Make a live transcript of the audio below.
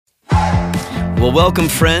Well, welcome,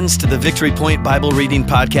 friends, to the Victory Point Bible Reading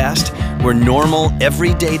Podcast, where normal,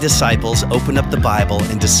 everyday disciples open up the Bible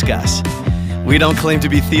and discuss. We don't claim to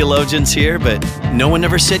be theologians here, but no one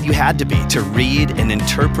ever said you had to be to read and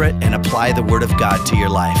interpret and apply the Word of God to your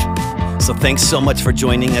life. So thanks so much for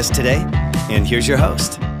joining us today, and here's your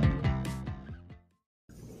host.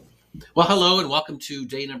 Well, hello, and welcome to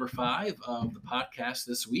day number 5 of the podcast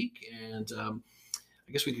this week. And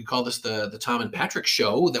I guess we could call this the Tom and Patrick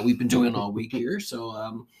show that we've been doing all week here.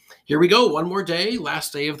 So here we go. One more day,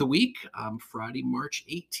 last day of the week, Friday, March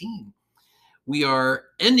 18. We are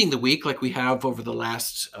ending the week like we have over the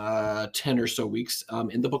last 10 or so weeks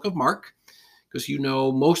in the book of Mark, because you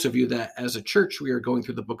know, most of you, that as a church, we are going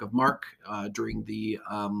through the book of Mark during the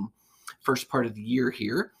first part of the year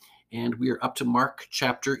here. And we are up to Mark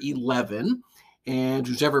chapter 11. And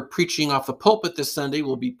who's ever preaching off the pulpit this Sunday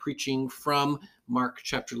will be preaching from Mark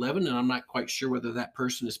chapter 11. And I'm not quite sure whether that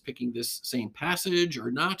person is picking this same passage or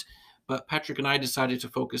not. But Patrick and I decided to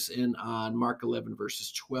focus in on Mark 11,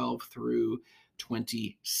 verses 12 through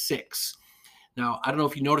 26. Now, I don't know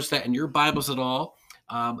if you noticed that in your Bibles at all,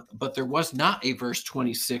 but there was not a verse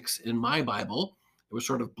 26 in my Bible. It was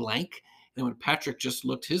sort of blank. And when Patrick just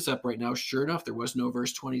looked his up right now, sure enough, there was no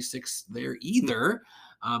verse 26 there either.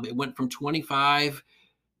 It went from 25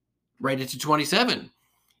 right into 27.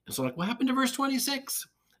 And so like, what happened to verse 26?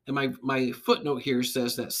 And my footnote here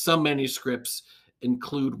says that some manuscripts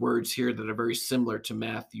include words here that are very similar to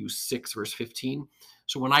Matthew 6, verse 15.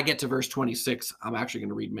 So when I get to verse 26, I'm actually going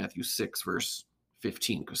to read Matthew 6, verse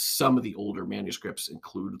 15, because some of the older manuscripts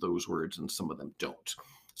include those words and some of them don't.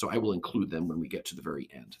 So I will include them when we get to the very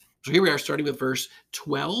end. So here we are, starting with verse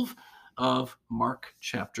 12 of Mark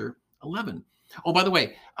chapter 11. Oh, by the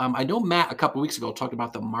way, I know Matt a couple weeks ago talked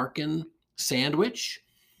about the Markan sandwich,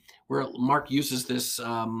 where Mark uses this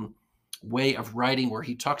way of writing where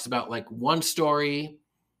he talks about like one story,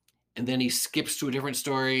 and then he skips to a different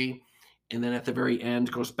story, and then at the very end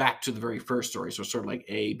goes back to the very first story. So sort of like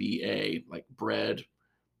A, B, A, like bread,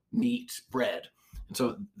 meat, bread. And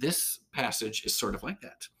so this passage is sort of like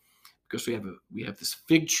that. Because we have this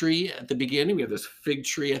fig tree at the beginning, we have this fig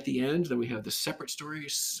tree at the end, then we have the separate story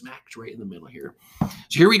smacked right in the middle here. So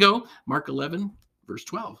here we go, Mark 11, verse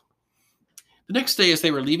 12. The next day, as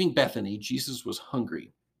they were leaving Bethany, Jesus was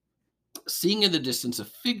hungry. Seeing in the distance a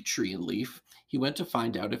fig tree in leaf, he went to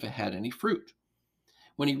find out if it had any fruit.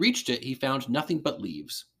 When he reached it, he found nothing but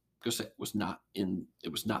leaves, because it was not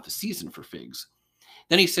the season for figs.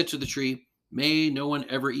 Then he said to the tree, "May no one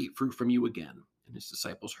ever eat fruit from you again." And his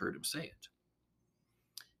disciples heard him say it.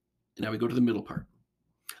 And now we go to the middle part.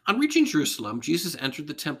 On reaching Jerusalem, Jesus entered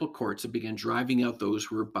the temple courts and began driving out those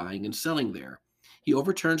who were buying and selling there. He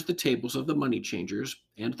overturned the tables of the money changers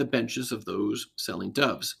and the benches of those selling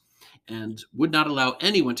doves, and would not allow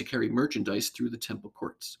anyone to carry merchandise through the temple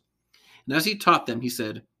courts. And as he taught them, he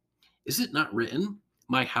said, "Is it not written,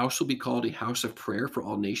 'My house will be called a house of prayer for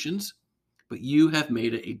all nations'? But you have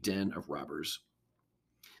made it a den of robbers."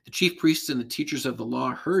 The chief priests and the teachers of the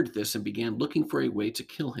law heard this and began looking for a way to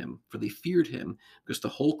kill him, for they feared him, because the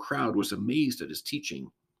whole crowd was amazed at his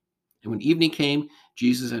teaching. And when evening came,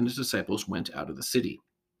 Jesus and his disciples went out of the city.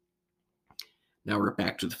 Now we're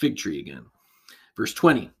back to the fig tree again. Verse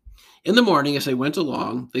 20. In the morning, as they went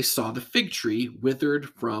along, they saw the fig tree withered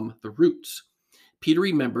from the roots. Peter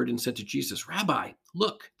remembered and said to Jesus, "Rabbi,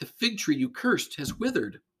 look, the fig tree you cursed has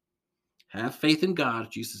withered." "Have faith in God,"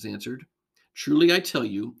 Jesus answered. "Truly I tell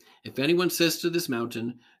you, if anyone says to this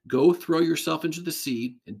mountain, 'Go throw yourself into the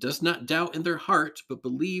sea,' and does not doubt in their heart, but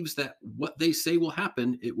believes that what they say will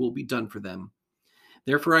happen, it will be done for them.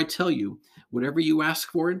 Therefore I tell you, whatever you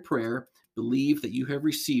ask for in prayer, believe that you have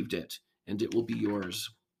received it, and it will be yours.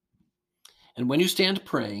 And when you stand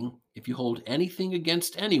praying, if you hold anything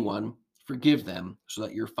against anyone, forgive them, so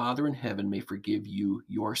that your Father in heaven may forgive you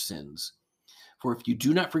your sins. For if you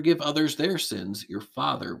do not forgive others their sins, your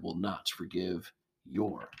Father will not forgive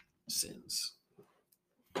your sins."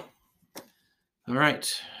 All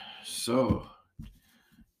right. So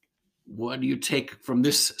what do you take from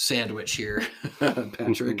this sandwich here,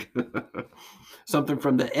 Patrick? Something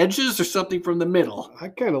from the edges or something from the middle? I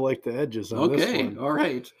kind of like the edges on this one. Okay. All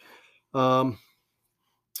right.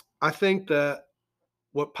 I think that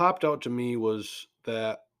what popped out to me was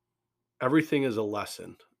that everything is a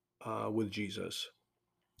lesson with Jesus,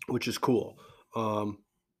 which is cool.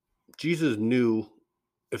 Jesus knew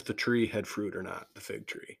if the tree had fruit or not, the fig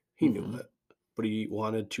tree. He knew it, but he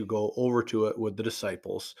wanted to go over to it with the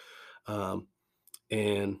disciples.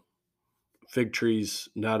 And fig trees,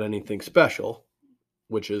 not anything special,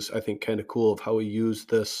 which is, I think, kind of cool of how he used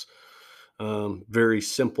this very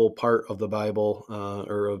simple part of the Bible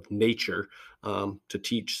or of nature to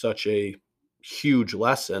teach such a huge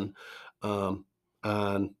lesson on,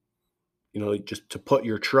 just to put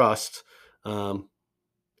your trust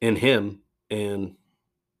in Him. And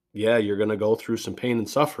yeah, you're going to go through some pain and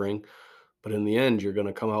suffering, but in the end, you're going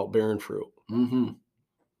to come out bearing fruit. Mm-hmm.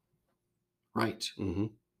 Right. Mm-hmm.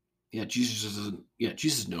 Yeah,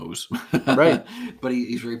 Jesus knows. Right. But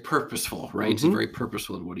he's very purposeful, right? Mm-hmm. He's very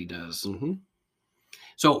purposeful in what he does. Mm-hmm.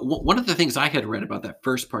 So one of the things I had read about that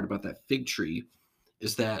first part about that fig tree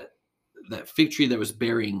is that fig tree that was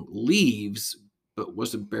bearing leaves but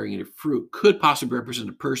wasn't bearing any fruit could possibly represent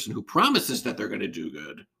a person who promises that they're going to do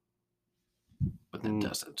good, but then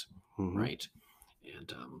doesn't, Mm-hmm. right?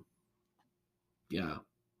 And yeah,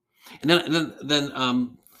 and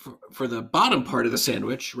then for the bottom part of the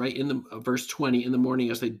sandwich, right, in the verse 20, in the morning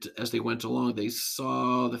as they went along, they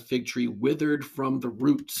saw the fig tree withered from the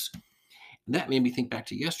roots. And that made me think back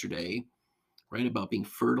to yesterday, right, about being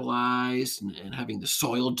fertilized and having the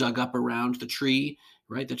soil dug up around the tree,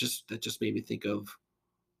 right? That just made me think of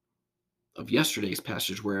yesterday's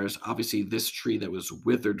passage, whereas obviously this tree that was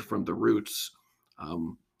withered from the roots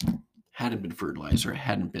hadn't been fertilized or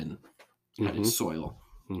hadn't been had its soil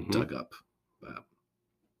dug up.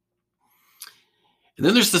 And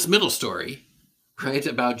then there's this middle story, right,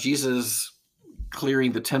 about Jesus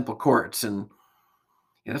clearing the temple courts, and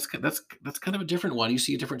that's kind of a different one. You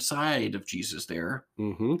see a different side of Jesus there.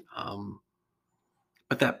 Mm-hmm.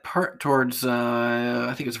 But that part towards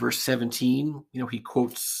I think it's verse 17, he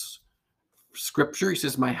quotes scripture. He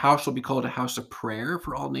says, "My house will be called a house of prayer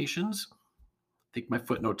for all nations." I think my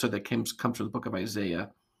footnote said that comes from the book of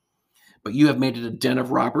Isaiah. "But you have made it a den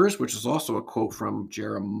of robbers," which is also a quote from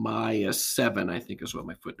Jeremiah 7, I think is what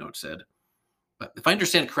my footnote said. But if I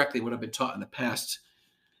understand correctly, what I've been taught in the past,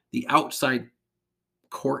 the outside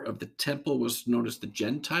court of the temple was known as the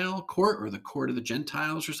Gentile court, or the court of the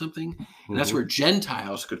Gentiles or something. And that's where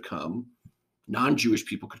Gentiles could come, non-Jewish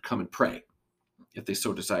people could come and pray if they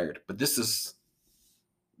so desired. But this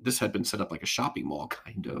had been set up like a shopping mall,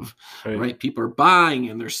 kind of, right? People are buying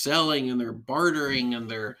and they're selling and they're bartering and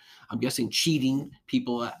they're, I'm guessing, cheating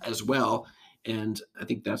people as well. And I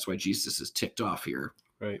think that's why Jesus is ticked off here.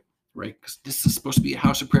 Right. Because this is supposed to be a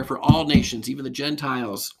house of prayer for all nations, even the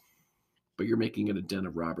Gentiles. But you're making it a den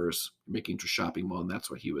of robbers, you're making it a shopping mall, and that's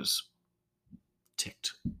why he was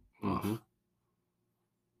ticked off.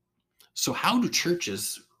 So how do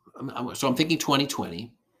churches, so I'm thinking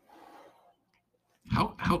 2020,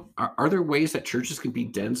 how are there ways that churches can be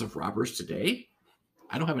dens of robbers today?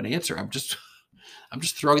 I don't have an answer. I'm just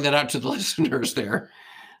throwing that out to the listeners there.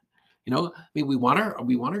 I mean, we want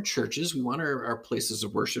our churches, we want our places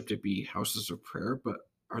of worship to be houses of prayer, but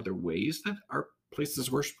are there ways that our places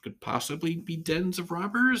of worship could possibly be dens of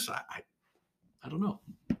robbers? I don't know.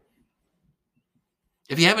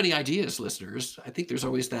 If you have any ideas, listeners, I think there's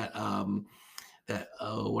always that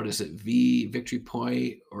what is it, Victory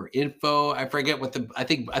Point or info? I forget what I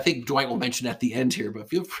think Dwight will mention at the end here, but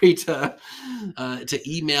feel free to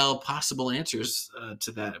email possible answers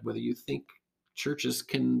to that, whether you think churches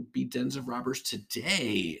can be dens of robbers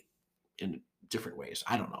today in different ways.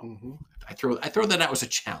 I don't know. I throw that out as a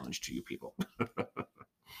challenge to you people.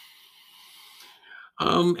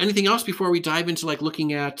 Anything else before we dive into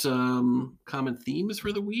looking at common themes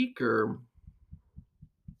for the week, or?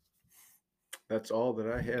 That's all that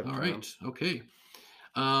I have. All right. Okay.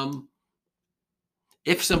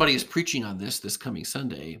 If somebody is preaching on this coming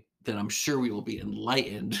Sunday, then I'm sure we will be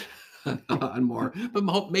enlightened on more,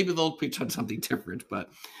 but maybe they'll preach on something different. But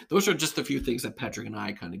those are just a few things that Patrick and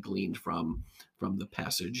I kind of gleaned from the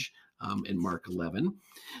passage in Mark 11.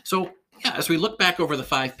 So yeah, as we look back over the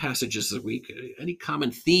 5 passages this week, any common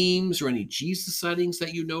themes or any Jesus sightings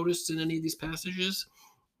that you noticed in any of these passages?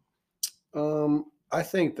 I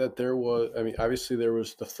think that obviously there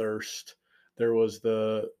was the thirst. There was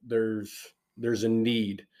there's a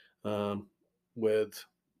need with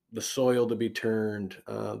the soil to be turned.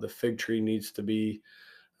 The fig tree needs to be,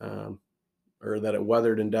 or that it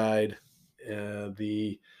weathered and died.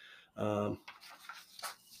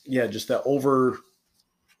 Just that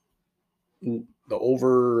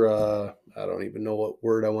I don't even know what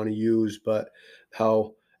word I want to use, but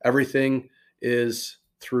how everything is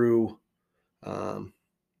through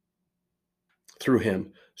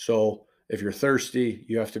him. So if you're thirsty,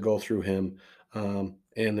 you have to go through him. And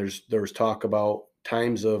there was talk about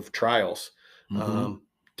times of trials,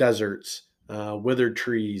 deserts, withered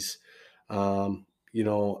trees. That's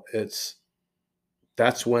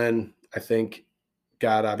when I think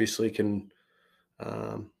God obviously can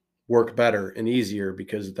work better and easier,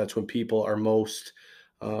 because that's when people are most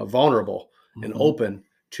vulnerable. and open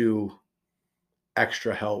to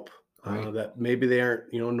extra help Right. that maybe they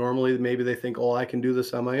aren't, normally maybe they think, oh, I can do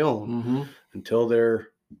this on my own Mm-hmm. until they're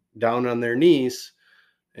down on their knees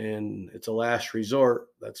and it's a last resort.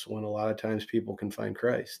 That's when a lot of times people can find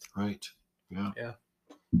Christ. Right. Yeah. Yeah.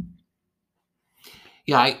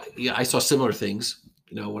 Yeah. I saw similar things,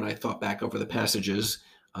 when I thought back over the passages.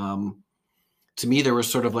 To me, there was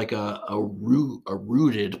sort of like a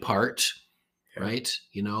rooted part, Yeah. right?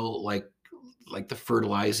 Like the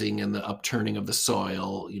fertilizing and the upturning of the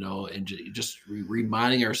soil, and just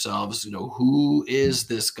reminding ourselves, who is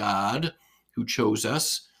this God who chose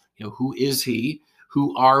us? Who is he?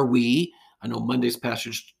 Who are we? I know Monday's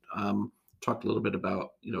passage talked a little bit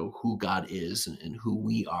about, who God is and who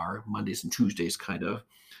we are, Mondays and Tuesdays kind of.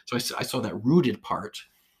 So I saw that rooted part,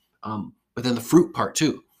 but then the fruit part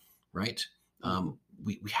too, right?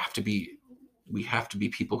 We have to be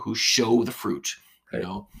people who show the fruit, Right.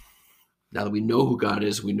 Now that we know who God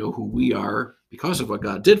is, we know who we are because of what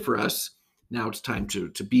God did for us. Now it's time to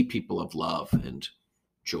be people of love and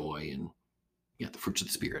joy and the fruits of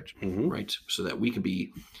the Spirit, Mhm. right? So that we can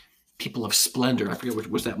be people of splendor. I forget,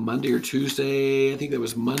 was that Monday or Tuesday? I think that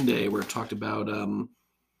was Monday, where it talked about,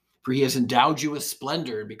 for he has endowed you with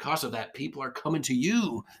splendor. And because of that, people are coming to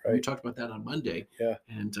you. Right. We talked about that on Monday. Yeah.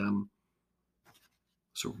 And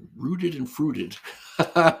so rooted and fruited.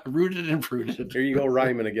 Rooted and fruited. There you go,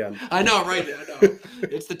 rhyming again. I know, right? I know.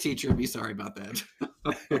 It's the teacher in me. Sorry about that.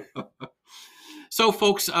 So,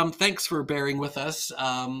 folks, thanks for bearing with us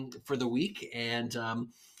for the week. And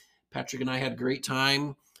Patrick and I had a great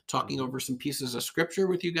time talking over some pieces of scripture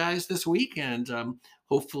with you guys this week. And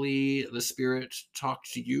hopefully the Spirit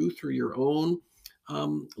talked to you through your own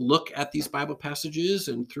look at these Bible passages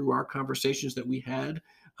and through our conversations that we had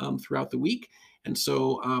throughout the week. And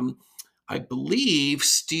so I believe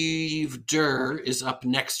Steve Durr is up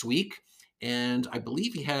next week. And I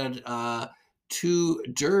believe he had 2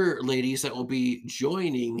 Durr ladies that will be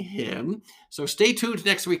joining him. So stay tuned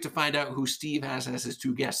next week to find out who Steve has as his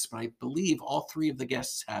 2 guests. But I believe all 3 of the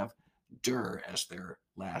guests have Durr as their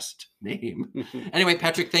last name. Anyway,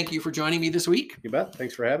 Patrick, thank you for joining me this week. You bet.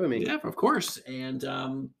 Thanks for having me. Yeah, of course. And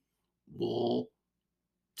we'll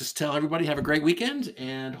just tell everybody, have a great weekend.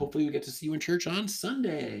 And hopefully we get to see you in church on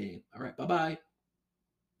Sunday. All right. Bye-bye.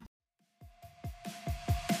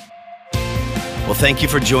 Well, thank you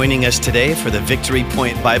for joining us today for the Victory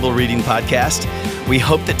Point Bible Reading Podcast. We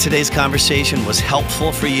hope that today's conversation was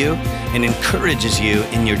helpful for you and encourages you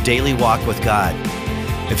in your daily walk with God.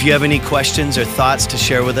 If you have any questions or thoughts to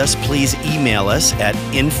share with us, please email us at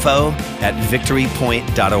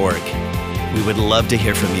info@victorypoint.org. We would love to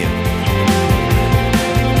hear from you.